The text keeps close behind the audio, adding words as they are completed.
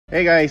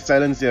Hey guys,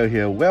 SilentCiel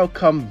here.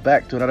 Welcome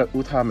back to another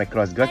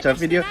Macross gacha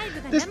video.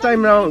 This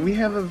time around, we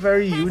have a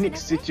very unique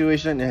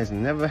situation. It has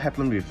never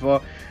happened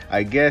before.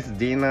 I guess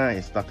Dana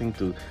is starting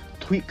to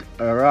tweak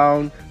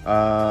around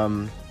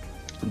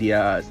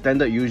the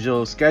standard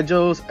usual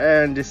schedules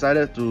and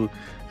decided to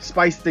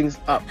spice things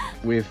up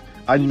with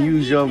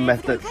unusual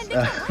methods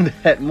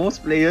that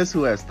most players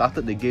who have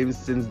started the game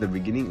since the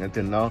beginning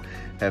until now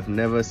have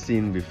never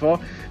seen before,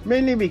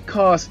 mainly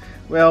because,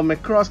 well,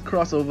 Macross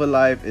Crossover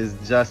Live is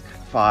just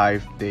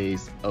 5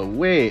 days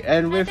away,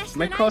 and with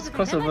Macross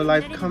Crossover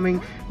Live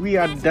coming, we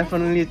are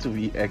definitely to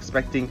be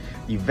expecting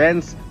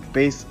events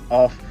based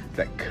off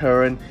that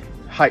current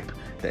hype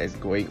that is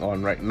going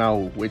on right now,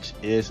 which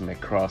is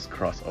Macross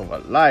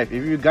Crossover Live.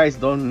 If you guys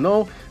don't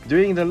know,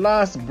 during the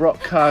last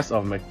broadcast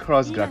of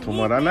Macross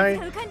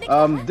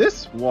Gatomoranai,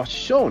 this was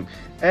shown,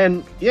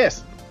 and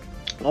yes,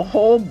 a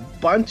whole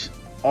bunch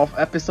of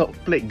episode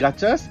plate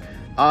gachas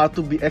are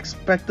to be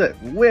expected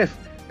with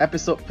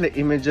episode plate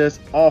images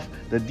of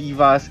the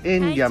divas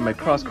in their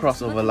Macross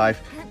Crossover Live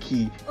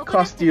key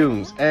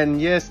costumes.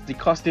 And yes, the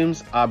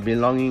costumes are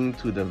belonging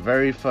to the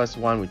very first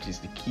one, which is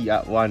the key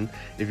art one.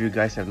 If you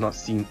guys have not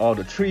seen all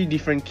the 3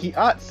 different key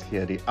arts,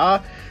 here they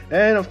are.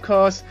 And of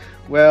course,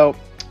 well,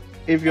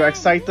 if you're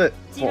excited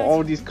for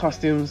all these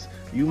costumes,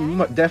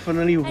 you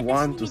definitely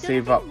want to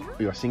save up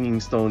your singing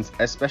stones,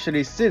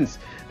 especially since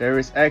there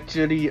is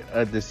actually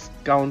a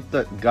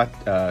discounted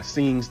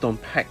singing stone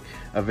pack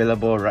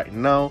available right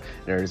now.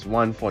 There is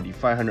one for the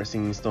 500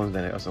 singing stones,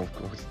 then also of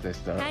course there's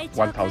the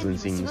 1000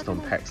 singing stone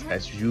packs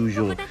as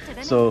usual.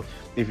 So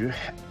if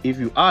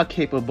you are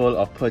capable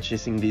of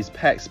purchasing these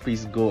packs,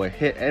 please go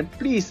ahead and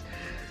please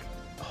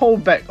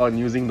hold back on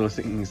using those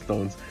singing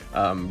stones,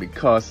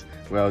 because,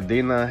 well,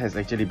 Dana has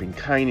actually been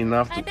kind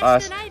enough to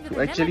us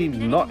to actually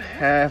not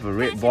have a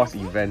raid boss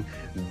event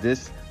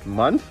this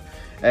month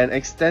and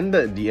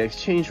extended the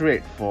exchange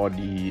rate for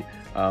the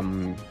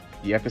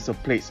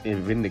episode plates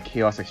within the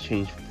Chaos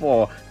Exchange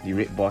for the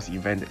raid boss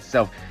event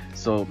itself.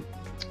 So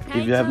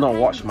if you have not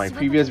watched my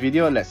previous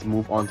video, let's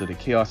move on to the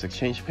Chaos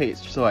Exchange page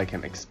so I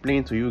can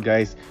explain to you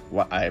guys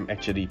what I am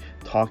actually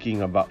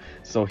talking about.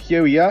 So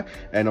here we are,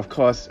 and of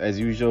course, as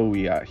usual,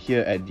 we are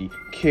here at the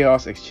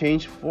Chaos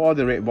Exchange for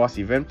the raid boss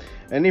event.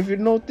 And if you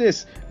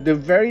notice, the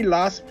very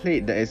last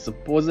plate that is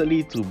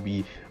supposedly to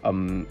be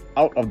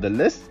out of the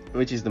list,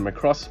 which is the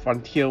Macross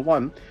Frontier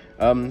one,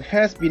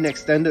 has been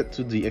extended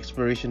to the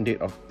expiration date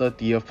of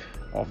 30th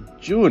of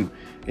June.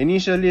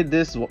 Initially,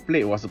 this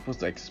plate was supposed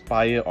to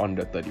expire on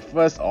the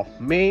 31st of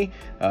May.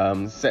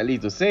 Sadly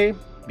to say,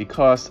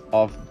 because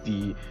of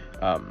the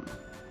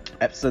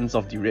absence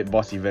of the raid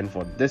boss event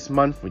for this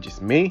month, which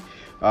is May,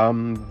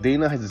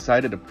 Dana has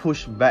decided to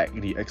push back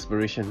the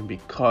expiration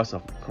because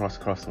of Macross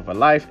Crossover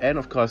Live and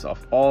of course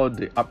of all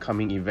the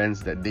upcoming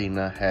events that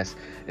Dana has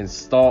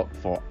installed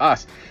for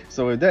us.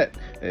 So with that,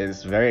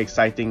 it's a very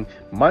exciting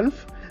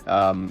month.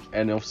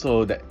 And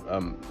also that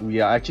we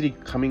are actually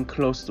coming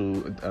close to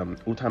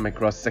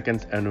Macross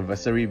 2nd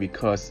anniversary,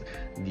 because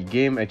the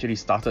game actually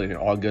started in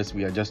August.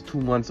 We are just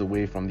 2 months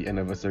away from the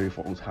anniversary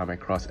for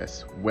Macross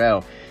as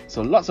well.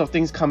 So lots of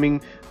things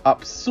coming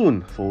up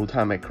soon for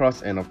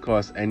Macross, and of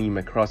course, any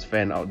Macross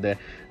fan out there,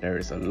 there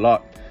is a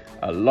lot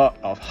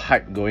of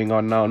hype going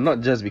on now,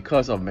 not just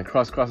because of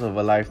Macross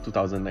Crossover Live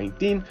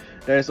 2019.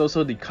 There is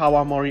also the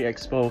Kawamori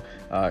Expo.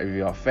 If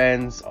you are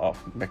fans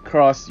of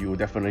Macross, you will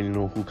definitely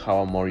know who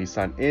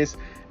Kawamori-san is.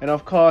 And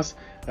of course,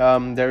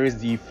 there is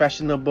the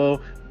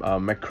fashionable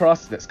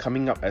Macross that's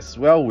coming up as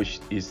well, which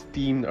is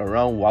themed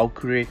around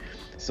Valkyrie.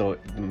 So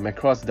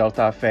Macross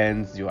Delta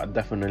fans, you are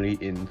definitely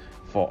in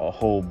for a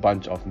whole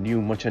bunch of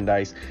new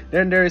merchandise.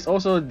 Then there is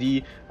also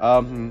the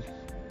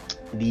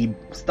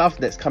stuff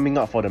that's coming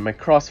up for the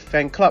Macross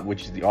fan club,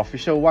 which is the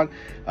official one.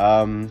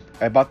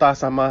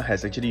 Ebata-sama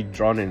has actually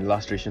drawn an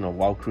illustration of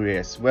Valkyrie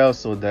as well,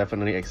 so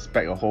definitely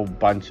expect a whole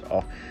bunch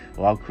of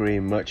Valkyrie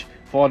merch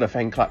for the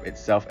fan club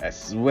itself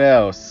as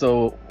well.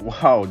 So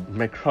wow,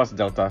 Macross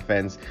Delta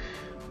fans,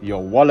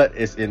 your wallet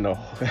is in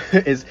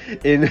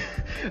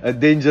a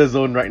danger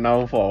zone right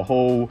now for a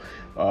whole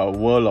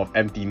world of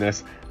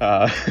emptiness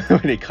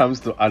when it comes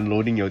to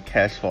unloading your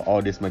cash for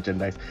all this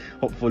merchandise.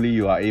 Hopefully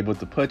you are able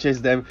to purchase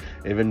them,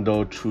 even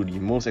though through the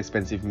most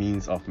expensive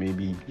means of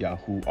maybe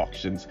Yahoo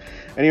auctions.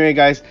 Anyway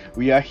guys,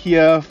 we are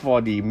here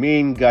for the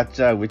main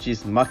gacha, which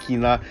is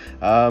Makina.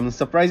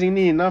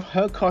 Surprisingly enough,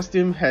 her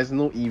costume has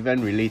no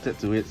event related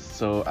to it,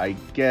 so I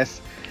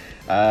guess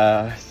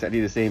sadly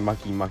to say,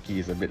 Maki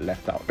is a bit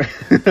left out.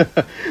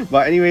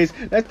 But anyways,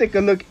 let's take a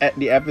look at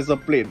the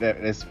episode plate that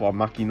is for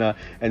Makina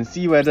and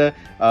see whether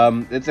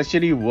it's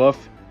actually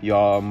worth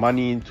your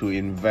money to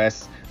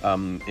invest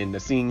in the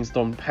singing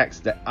stone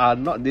packs that are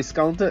not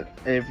discounted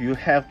if you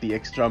have the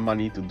extra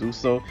money to do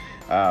so.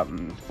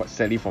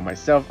 Sadly for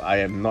myself, I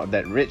am not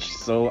that rich,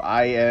 so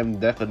I am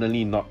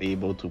definitely not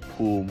able to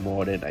pull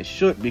more than I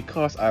should,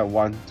 because I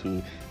want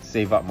to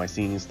save up my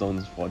singing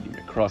stones for the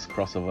Macross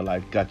crossover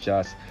live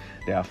gachas.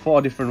 There are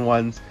 4 different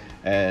ones,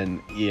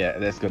 and yeah,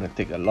 that's gonna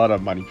take a lot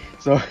of money.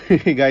 So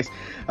guys,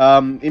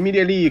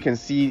 immediately you can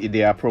see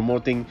they are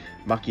promoting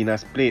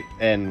Makina's plate,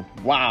 and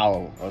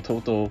wow, a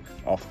total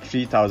of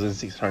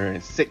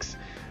 3,606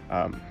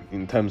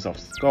 in terms of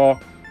score.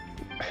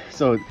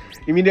 So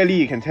immediately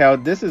you can tell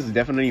this is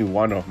definitely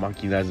one of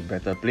Makina's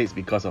better plates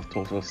because of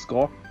total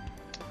score.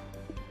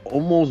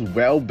 Almost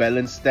well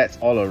balanced stats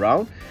all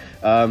around.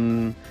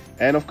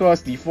 And of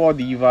course, the 4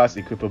 divas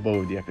equipable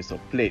with the episode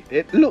plate.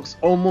 It looks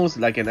almost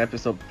like an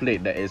episode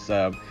plate that is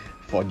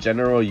for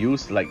general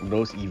use, like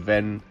those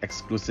event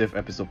exclusive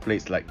episode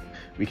plates. Like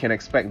we can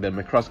expect the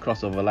Macross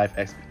crossover live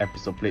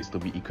episode plates to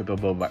be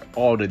equipable by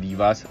all the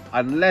divas,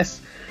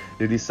 unless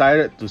they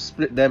decided to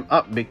split them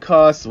up,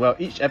 because well,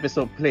 each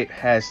episode plate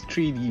has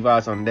 3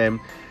 divas on them,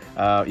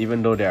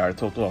 even though there are a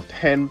total of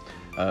 10.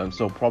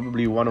 So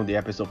probably one of the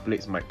episode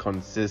plates might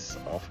consist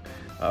of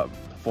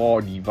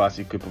 4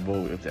 divas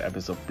equipable with the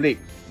episode plate.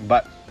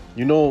 But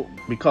you know,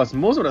 because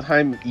most of the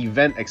time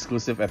event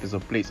exclusive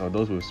episode plates, or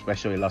those with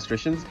special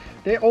illustrations,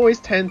 they always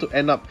tend to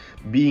end up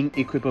being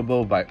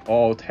equipable by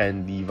all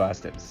 10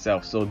 divas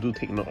themselves. So do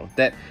take note of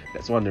that.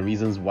 That's one of the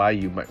reasons why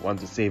you might want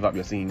to save up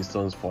your singing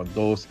stones for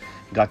those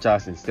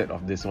gachas instead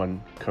of this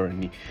one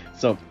currently.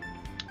 So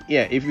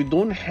yeah, if you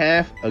don't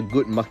have a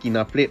good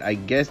Makina plate, I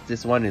guess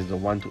this one is the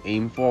one to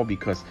aim for,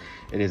 because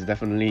it is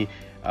definitely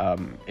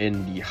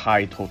in the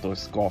high total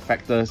score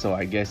factor. So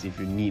I guess if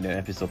you need an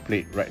episode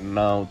plate right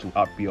now to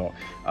up your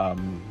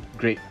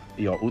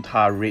your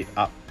UTA rate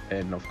up,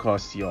 and of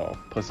course your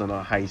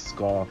personal high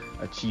score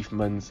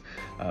achievements,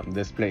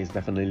 this plate is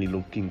definitely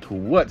looking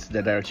towards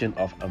the direction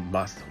of a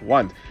must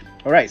want.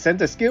 Alright,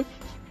 SilentCiel.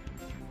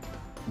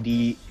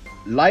 The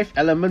life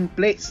element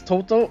plates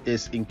total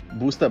is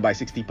boosted by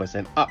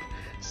 60% up.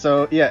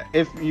 So yeah,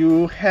 if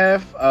you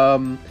have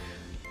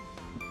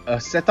a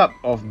setup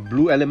of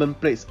blue element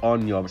plates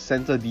on your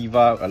center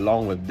diva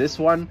along with this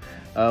one,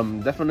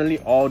 definitely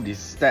all the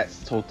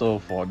stats total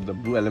for the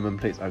blue element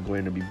plates are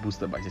going to be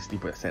boosted by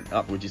 60%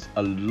 up, which is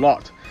a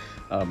lot,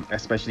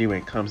 especially when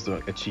it comes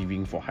to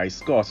achieving for high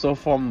score. So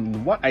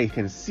from what I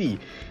can see,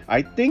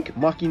 I think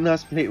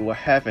Makina's plate will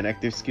have an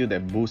active skill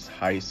that boosts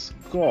high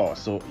score.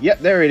 So yeah,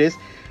 there it is.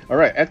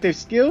 Alright, active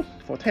skill,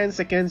 for 10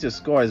 seconds your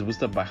score is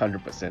boosted by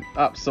 100%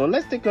 up. So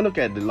let's take a look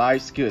at the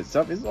live skill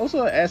itself. It's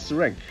also an S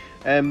rank.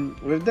 And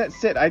with that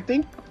said, I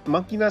think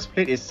Makina's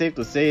plate is safe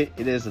to say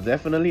it is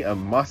definitely a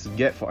must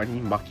get for any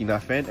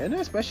Makina fan, and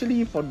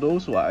especially for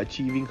those who are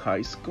achieving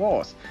high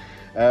scores.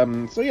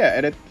 So yeah,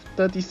 at a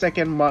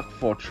 30-second mark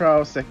for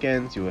trial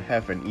seconds, you will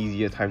have an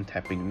easier time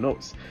tapping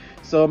notes.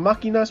 So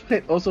Makina's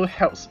plate also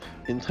helps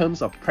in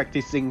terms of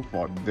practicing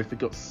for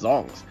difficult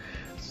songs.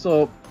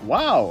 So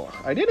wow,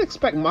 I didn't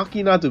expect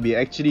Makina to be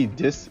actually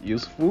this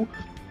useful.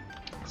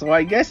 So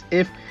I guess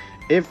if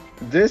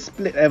this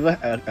split ever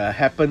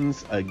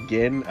happens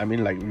again, I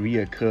mean like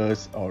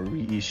reoccurs or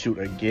reissued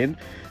again,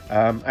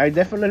 I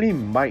definitely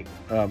might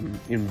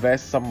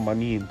invest some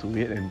money into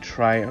it and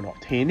try and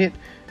obtain it.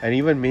 And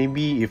even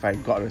maybe if I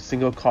got a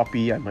single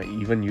copy, I might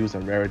even use a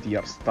rarity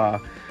up star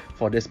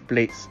for this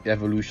plate's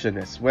evolution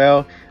as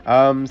well.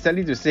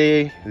 Sadly to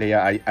say,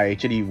 Leia, I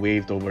actually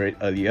waved over it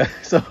earlier.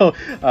 So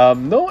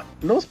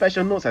no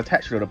special notes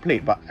attached to the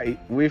plate, but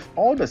with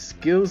all the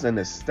skills and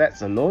the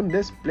stats alone,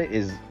 this plate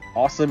is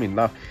awesome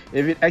enough.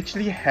 If it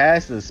actually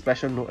has a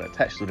special note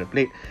attached to the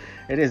plate,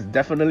 it is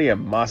definitely a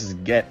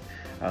must get,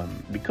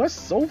 because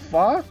so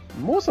far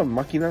most of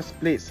Makina's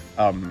plates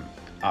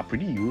are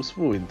pretty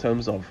useful in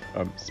terms of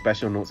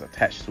special notes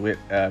attached to it.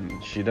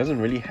 She doesn't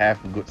really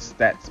have good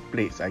stats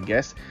plates, I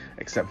guess,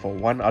 except for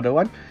one other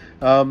one.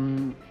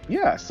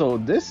 Yeah, so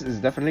this is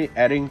definitely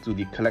adding to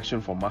the collection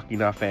for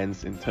Makina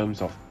fans in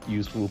terms of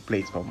useful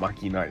plates for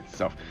Makina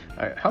itself.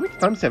 How many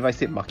times have I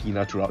said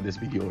Makina throughout this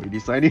video already?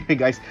 So anyway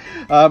guys,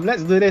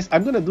 let's do this.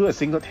 I'm gonna do a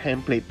single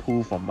template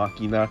pool for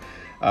Makina.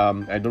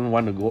 I don't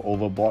want to go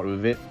overboard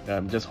with it,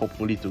 just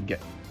hopefully to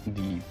get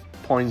the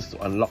points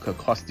to unlock her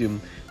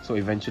costume. So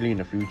eventually in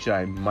the future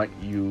I might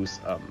use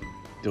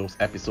those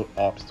episode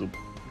orbs to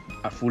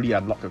fully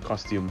unlock her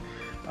costume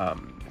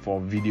for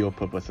video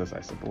purposes,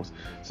 I suppose.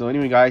 So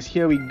anyway guys,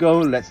 here we go.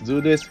 Let's do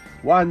this.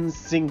 One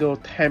single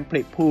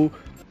template pool.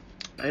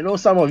 I know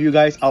some of you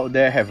guys out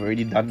there have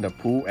already done the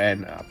pool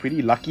and are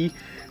pretty lucky.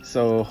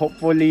 So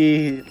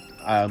hopefully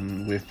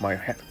with my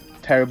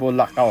terrible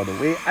luck out of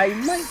the way, I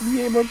might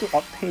be able to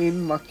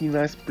obtain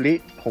Makina's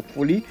plate,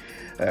 hopefully.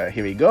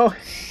 Here we go.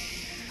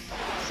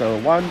 So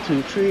 1,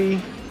 2,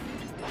 3,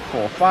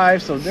 4,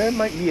 5. So there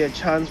might be a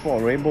chance for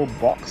a rainbow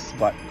box,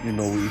 but you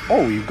know,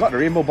 we've got the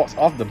rainbow box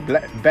off the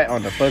bat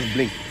on the first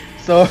blink.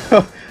 So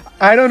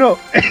I don't know.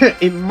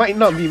 It might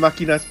not be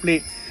Makina's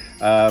plate.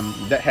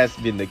 That has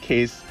been the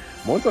case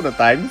most of the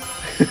times.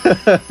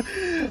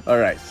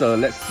 Alright, so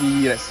let's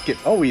see, let's skip.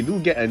 Oh, we do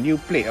get a new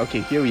plate.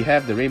 Okay, here we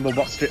have the rainbow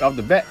box straight off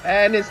the bat,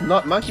 and it's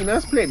not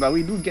Makina's plate, but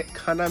we do get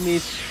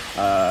Kaname's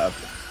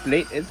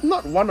plate. It's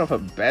not one of her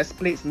best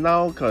plates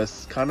now,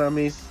 because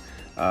Kaname's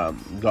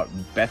got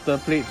better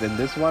plates than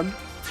this one.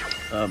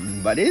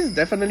 But it is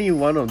definitely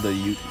one of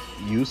the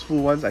useful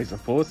ones, I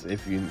suppose,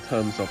 if in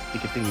terms of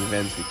ticketing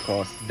events,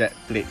 because that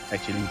plate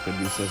actually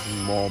produces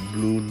more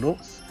blue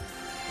notes.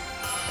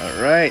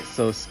 Alright,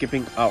 so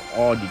skipping out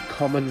all the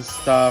common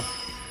stuff.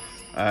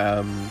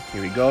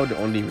 Here we go, the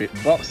only red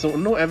box. So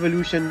no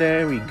evolution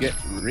there. We get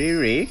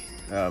Ray,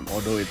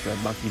 although it's a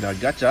Makina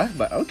gacha,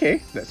 but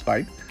okay, that's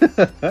fine.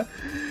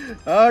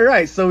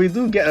 Alright, so we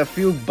do get a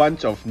few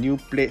bunch of new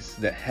plates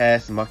that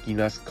has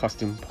Makina's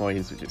costume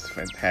points, which is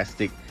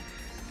fantastic.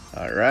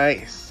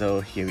 Alright,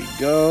 so here we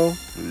go,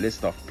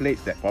 list of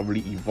plates that probably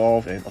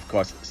evolve, and of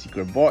course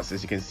secret boards.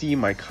 As you can see,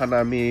 my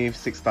Kaname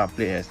 6-star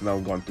plate has now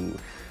gone to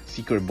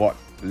secret board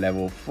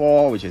level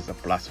 4, which is a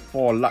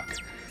 +4 luck,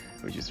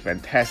 which is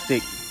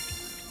fantastic.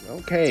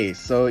 Okay,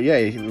 so yeah,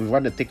 if you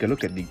want to take a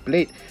look at the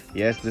plate,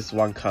 yes, this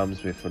one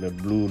comes with the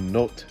blue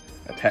note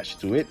attached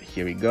to it.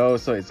 Here we go,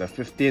 so it's a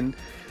 15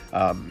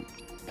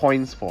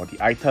 points for the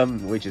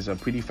item, which is a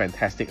pretty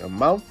fantastic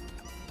amount.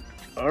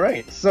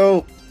 Alright,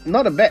 so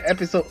not a bad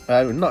episode,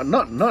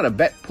 not a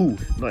bad poo,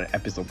 not an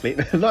episode plate,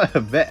 not a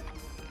bad,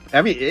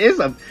 I mean, it is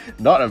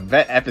not a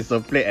bad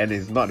episode plate, and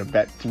it's not a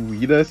bad poo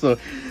either. So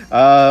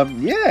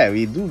yeah,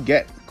 we do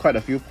get quite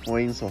a few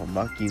points for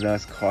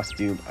Makina's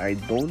costume. I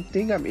don't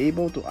think I'm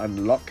able to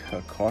unlock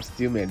her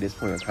costume at this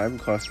point in time,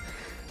 because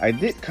I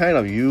did kind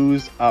of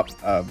use up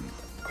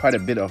quite a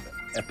bit of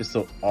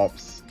episode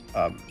ops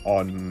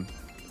on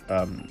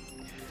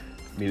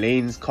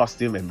Milane's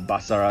costume and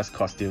Basara's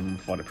costume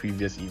for the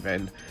previous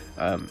event.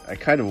 I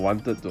kind of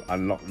wanted to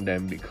unlock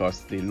them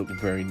because they look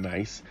very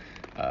nice.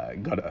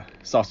 Got a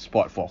soft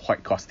spot for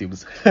white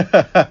costumes.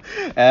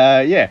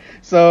 Yeah,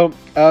 so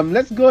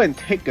let's go and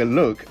take a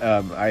look.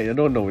 I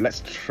don't know,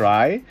 let's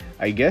try,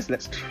 I guess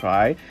let's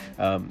try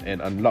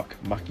and unlock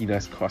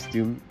Makina's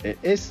costume. It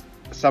is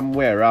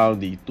somewhere around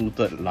the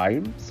 2/3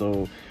 line,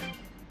 so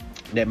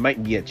there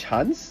might be a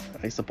chance,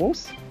 I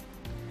suppose.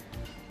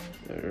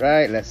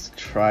 Alright, let's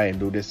try and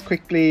do this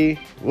quickly.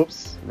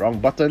 Whoops, wrong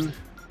button.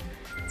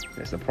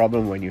 There's a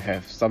problem when you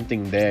have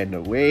something there in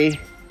the way.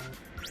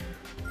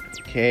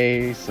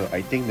 Okay, so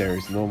I think there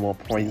is no more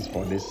points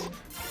for this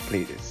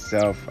plate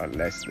itself,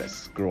 unless, let's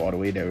scroll all the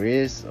way, there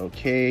is.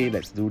 Okay,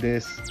 let's do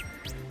this.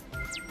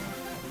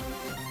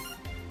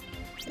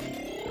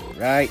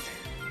 Right.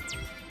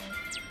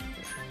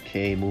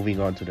 Okay, moving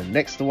on to the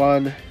next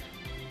one.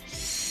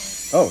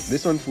 Oh,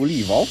 this one fully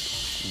evolved?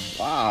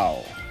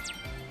 Wow.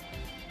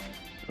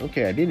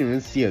 Okay, I didn't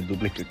even see a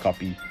duplicate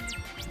copy.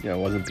 Yeah, I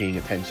wasn't paying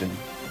attention.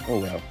 Oh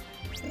well.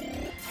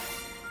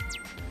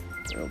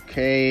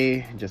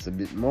 Okay, just a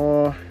bit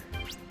more.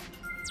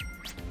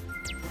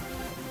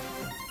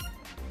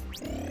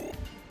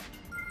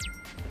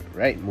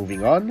 Right,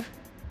 moving on.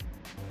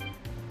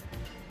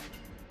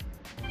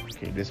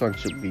 Okay, this one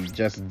should be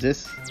just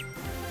this.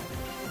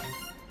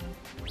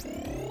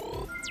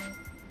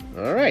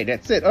 Alright,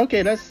 that's it.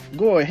 Okay, let's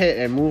go ahead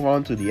and move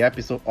on to the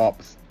episode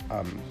ops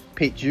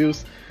page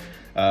use.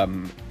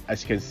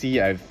 As you can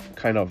see, I've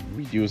kind of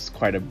reduced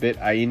quite a bit.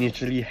 I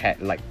initially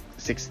had like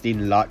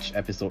 16 large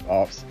episode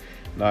ops.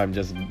 Now I'm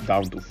just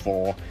down to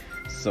 4.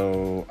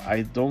 So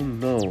I don't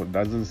know.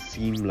 Doesn't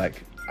seem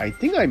like, I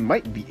think I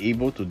might be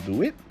able to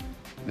do it.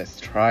 Let's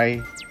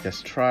try.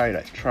 Let's try.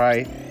 Let's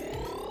try.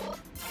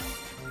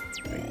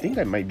 I think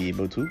I might be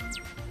able to.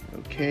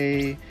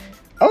 Okay.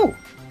 Oh,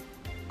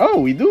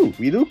 we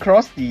do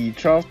cross the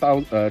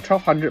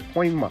 1200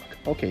 point mark.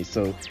 Okay,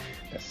 so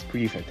that's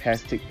pretty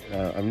fantastic.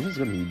 I'm just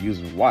going to use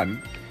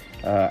 1,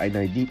 and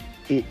I need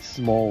 8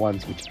 small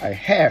ones, which I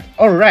have.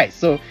 Alright,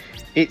 so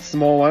 8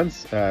 small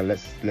ones.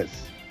 Let's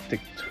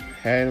take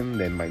 10,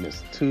 then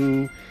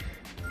 -2.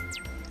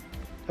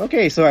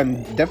 Okay, so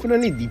I'm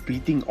definitely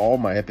depleting all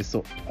my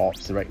episode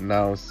ops right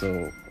now,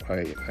 so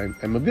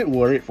I'm a bit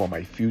worried for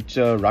my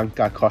future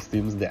Ranka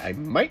costumes that I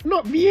might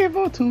not be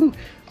able to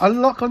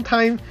unlock on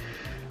time.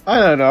 I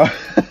don't know.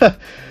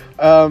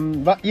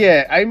 But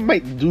yeah, I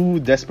might do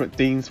desperate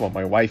things for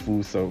my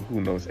waifu, so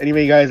who knows.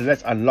 Anyway guys,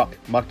 let's unlock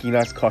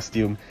Makina's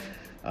costume.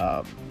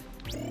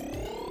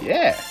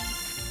 Yeah,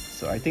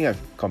 so I think I've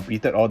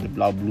completed all the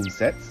Blau Bloom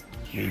sets,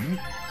 maybe.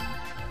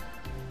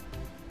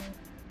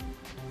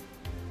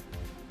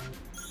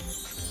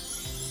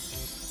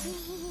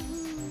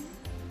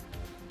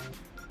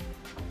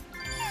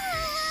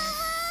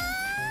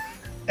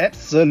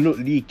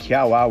 Absolutely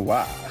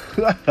kawawa.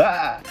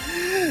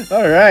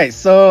 Alright,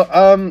 so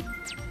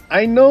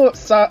I know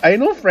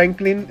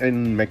Franklin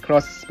in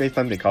Macross Space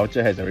Time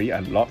Deculture has already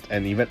unlocked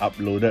and even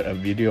uploaded a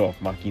video of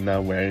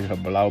Makina wearing her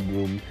Blau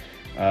Bloom.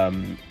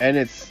 And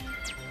it's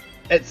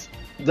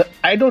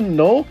I don't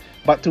know,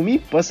 but to me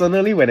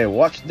personally, when I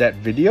watched that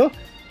video,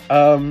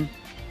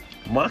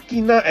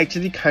 Makina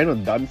actually kind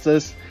of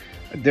dances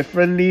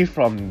differently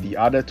from the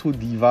other 2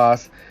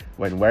 divas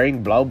when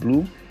wearing Blau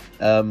Bloom.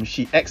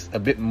 She acts a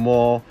bit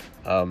more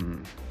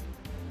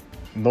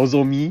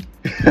nozomi,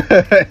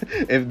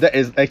 if that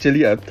is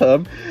actually a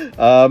term.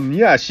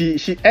 Yeah,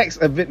 she acts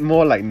a bit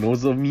more like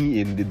nozomi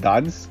in the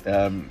dance,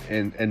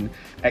 and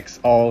acts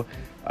all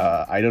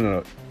I don't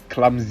know,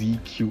 clumsy,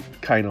 cute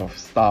kind of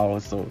style.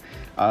 So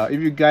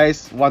if you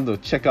guys want to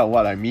check out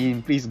what I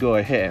mean, please go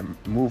ahead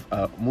and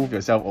move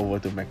yourself over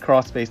to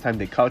Macross Spacetime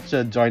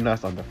Deculture. Join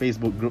us on the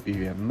Facebook group if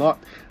you have not.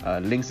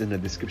 Links in the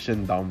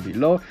description down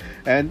below.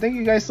 And thank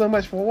you guys so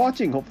much for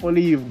watching.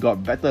 Hopefully you've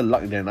got better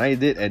luck than I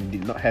did and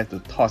did not have to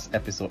toss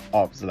episode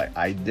ops like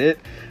I did,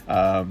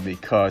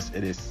 because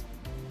it is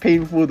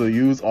painful to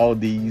use all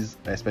these,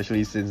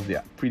 especially since they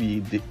are pretty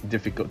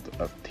difficult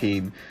to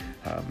obtain.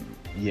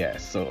 Yeah,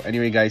 so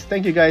anyway guys,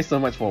 thank you guys so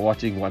much for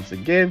watching once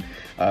again.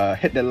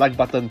 Hit that like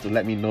button to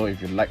let me know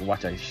if you like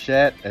what I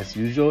shared as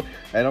usual,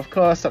 and of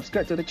course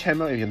subscribe to the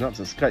channel if you're not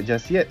subscribed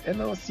just yet,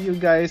 and I'll see you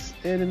guys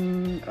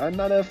in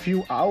another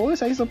few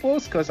hours, I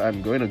suppose, because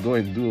I'm going to go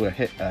and go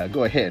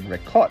ahead and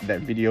record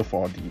that video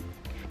for the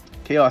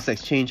Chaos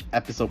Exchange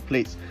episode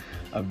plates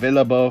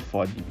available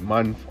for the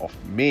month of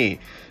May,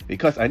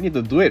 because I need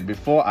to do it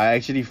before I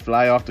actually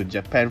fly off to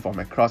Japan for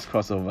my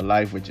crossover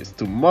live, which is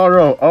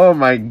tomorrow. Oh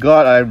my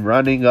god, I'm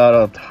running out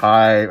of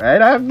time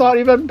and I have not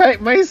even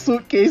packed my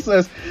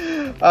suitcases.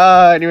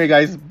 Anyway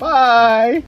guys, bye.